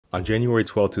On January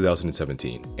 12,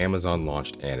 2017, Amazon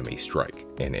launched Anime Strike,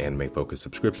 an anime-focused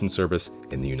subscription service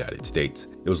in the United States.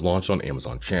 It was launched on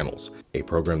Amazon Channels, a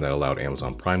program that allowed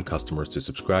Amazon Prime customers to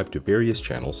subscribe to various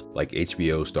channels like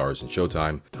HBO, Starz, and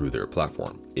Showtime through their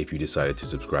platform. If you decided to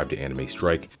subscribe to Anime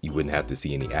Strike, you wouldn't have to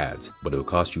see any ads, but it would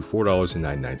cost you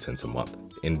 $4.99 a month.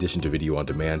 In addition to video on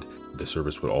demand, the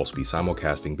service would also be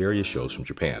simulcasting various shows from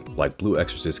Japan, like Blue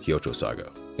Exorcist Kyoto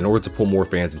Saga. In order to pull more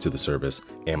fans into the service,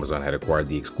 Amazon had acquired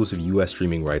the exclusive US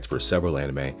streaming rights for several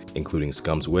anime, including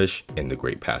Scum's Wish and The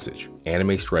Great Passage.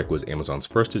 Anime Strike was Amazon's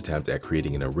first attempt at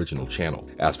creating an original channel.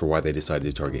 As for why they decided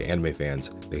to target anime fans,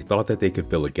 they thought that they could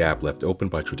fill a gap left open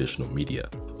by traditional media.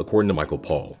 According to Michael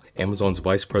Paul, Amazon's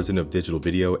vice president of digital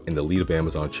video and the lead of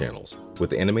Amazon Channels,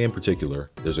 with anime in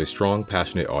particular, there's a strong,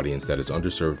 passionate audience that is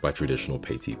underserved by traditional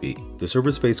pay TV. The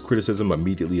service faced criticism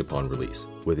immediately upon release,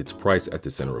 with its price at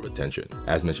the center of attention.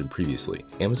 As mentioned previously,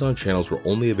 Amazon Channels were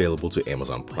only available to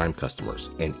Amazon Prime customers,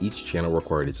 and each channel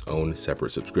required its own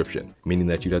separate subscription, meaning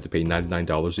that you'd have to pay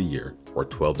 $99 a year, or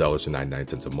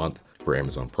 $12.99 a month, for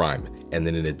Amazon Prime, and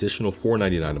then an additional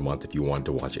 $4.99 a month if you wanted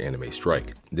to watch Anime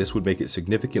Strike. This would make it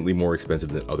significantly more expensive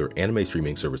than other anime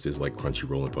streaming services like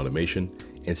Crunchyroll and Funimation,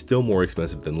 and still more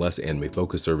expensive than less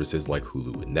anime-focused services like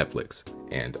Hulu and Netflix.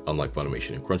 And unlike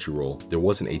Funimation and Crunchyroll, there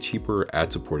wasn't a cheaper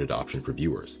ad-supported option for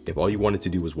viewers. If all you wanted to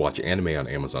do was watch anime on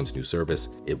Amazon's new service,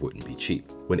 it wouldn't be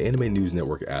cheap. When Anime News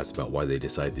Network asked about why they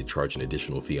decided to charge an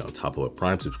additional fee on top of a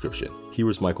Prime subscription, here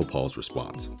was Michael Paul's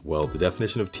response. Well, the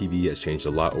definition of TV has changed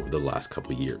a lot over the last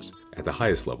couple of years. At the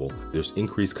highest level, there's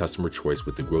increased customer choice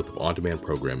with the growth of on-demand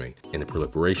programming and the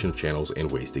proliferation of channels and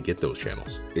ways to get those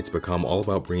channels. It's become all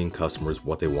about bringing customers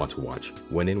what they want to watch,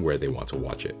 when and where they want to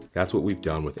watch it. That's what we've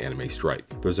done with Anime Strike.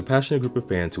 There's a passionate group of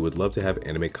fans who would love to have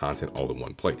anime content all in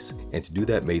one place, and to do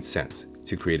that made sense,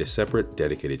 to create a separate,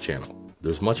 dedicated channel.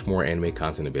 There's much more anime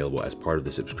content available as part of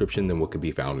the subscription than what can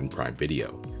be found in Prime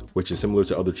Video, which is similar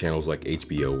to other channels like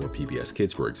HBO or PBS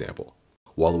Kids, for example.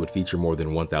 While it would feature more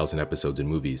than 1,000 episodes and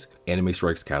movies, Anime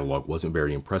Strike's catalog wasn't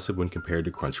very impressive when compared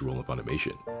to Crunchyroll and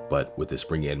Funimation. But with the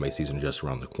spring anime season just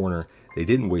around the corner, they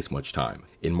didn't waste much time.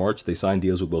 In March, they signed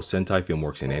deals with both Sentai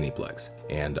Filmworks and Aniplex,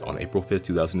 and on April 5,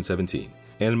 2017,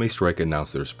 Anime Strike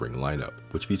announced their spring lineup,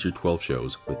 which featured 12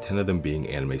 shows, with 10 of them being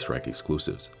Anime Strike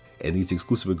exclusives. And these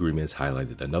exclusive agreements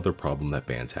highlighted another problem that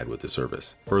fans had with the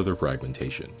service: further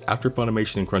fragmentation. After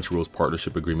Funimation and Crunchyroll's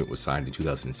partnership agreement was signed in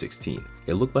 2016,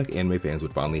 it looked like anime fans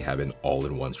would finally have an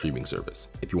all-in-one streaming service.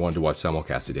 If you wanted to watch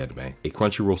simulcasted anime, a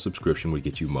Crunchyroll subscription would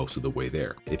get you most of the way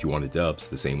there. If you wanted dubs,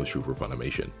 the same was true for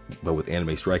Funimation. But with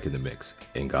Anime Strike in the mix,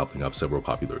 and gobbling up several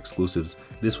popular exclusives,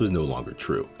 this was no longer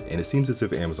true, and it seems as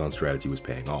if Amazon's strategy was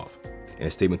paying off. In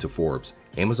a statement to Forbes,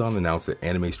 Amazon announced that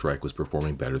Anime Strike was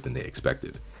performing better than they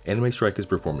expected. Anime Strike is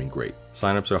performing great.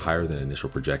 Signups are higher than initial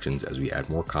projections as we add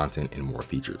more content and more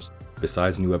features.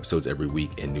 Besides new episodes every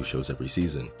week and new shows every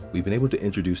season, we've been able to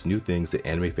introduce new things that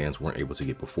anime fans weren't able to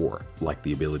get before, like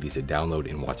the ability to download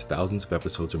and watch thousands of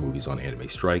episodes or movies on Anime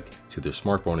Strike to their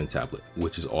smartphone and tablet,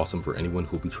 which is awesome for anyone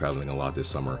who'll be traveling a lot this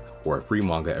summer, or a free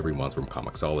manga every month from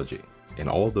Comixology. And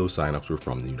all of those signups were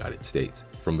from the United States.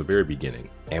 From the very beginning,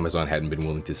 Amazon hadn't been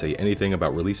willing to say anything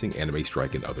about releasing Anime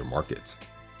Strike in other markets.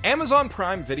 Amazon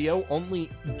Prime Video only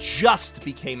just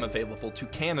became available to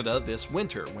Canada this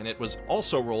winter, when it was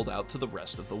also rolled out to the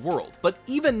rest of the world. But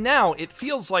even now, it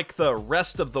feels like the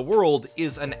rest of the world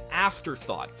is an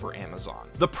afterthought for Amazon.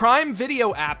 The Prime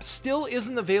Video app still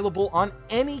isn't available on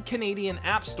any Canadian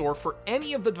app store for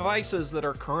any of the devices that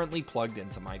are currently plugged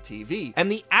into my TV.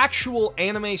 And the actual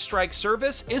Anime Strike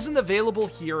service isn't available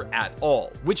here at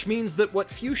all, which means that what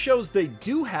few shows they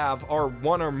do have are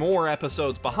one or more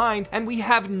episodes behind, and we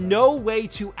have no way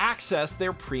to access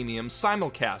their premium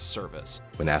simulcast service.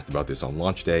 When asked about this on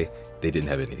launch day, they didn't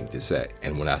have anything to say,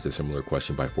 and when asked a similar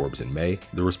question by Forbes in May,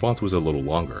 the response was a little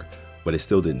longer, but it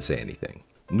still didn't say anything.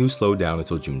 News slowed down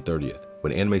until June 30th,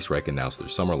 when Anime Strike announced their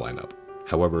summer lineup.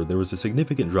 However, there was a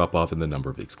significant drop-off in the number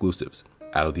of exclusives.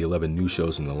 Out of the 11 new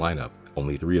shows in the lineup,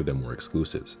 only 3 of them were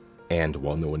exclusives. And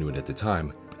while no one knew it at the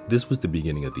time, this was the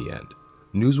beginning of the end.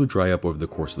 News would dry up over the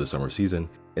course of the summer season,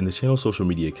 and the channel's social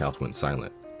media accounts went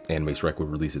silent. Anime Strike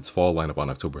would release its fall lineup on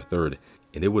October 3rd,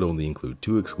 and it would only include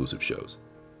 2 exclusive shows.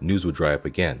 News would dry up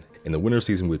again, and the winter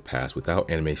season would pass without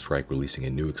Anime Strike releasing a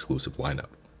new exclusive lineup.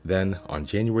 Then, on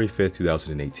January 5th,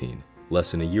 2018,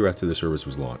 less than a year after the service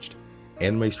was launched,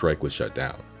 Anime Strike was shut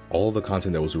down. All of the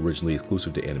content that was originally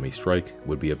exclusive to Anime Strike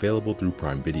would be available through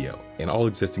Prime Video, and all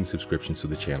existing subscriptions to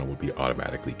the channel would be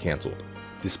automatically canceled.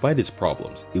 Despite its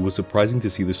problems, it was surprising to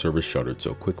see the service shuttered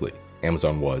so quickly.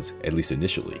 Amazon was, at least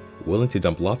initially, willing to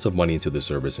dump lots of money into the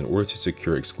service in order to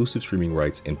secure exclusive streaming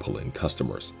rights and pull in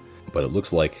customers. But it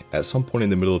looks like, at some point in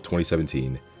the middle of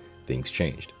 2017, things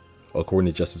changed.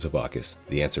 According to Justice Avakis,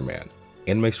 the answer man,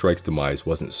 Anime Strike's demise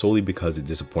wasn't solely because it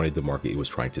disappointed the market it was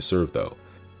trying to serve though.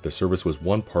 The service was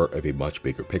one part of a much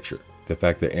bigger picture. The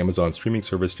fact that Amazon's streaming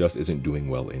service just isn't doing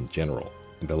well in general.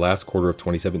 The last quarter of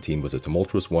 2017 was a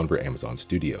tumultuous one for Amazon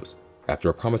Studios. After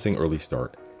a promising early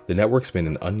start, the network spent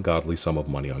an ungodly sum of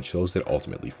money on shows that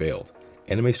ultimately failed.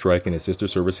 Anime Strike and its sister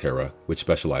service Hera, which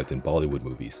specialized in Bollywood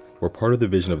movies, were part of the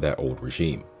vision of that old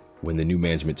regime. When the new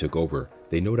management took over,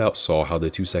 they no doubt saw how the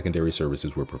two secondary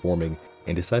services were performing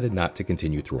and decided not to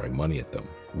continue throwing money at them.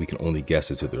 We can only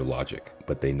guess as to their logic,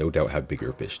 but they no doubt have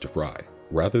bigger fish to fry.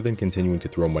 Rather than continuing to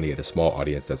throw money at a small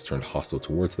audience that's turned hostile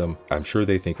towards them, I'm sure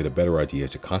they think it a better idea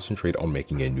to concentrate on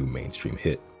making a new mainstream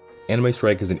hit. Anime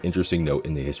Strike is an interesting note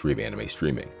in the history of anime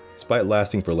streaming. Despite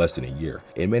lasting for less than a year,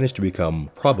 it managed to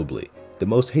become, probably, the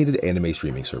most hated anime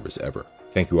streaming service ever.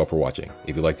 Thank you all for watching.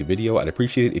 If you liked the video, I'd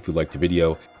appreciate it if you liked the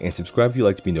video, and subscribe if you'd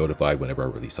like to be notified whenever I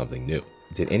release something new.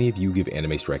 Did any of you give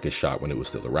Anime Strike a shot when it was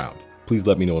still around? Please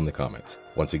let me know in the comments.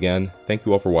 Once again, thank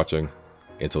you all for watching.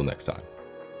 Until next time.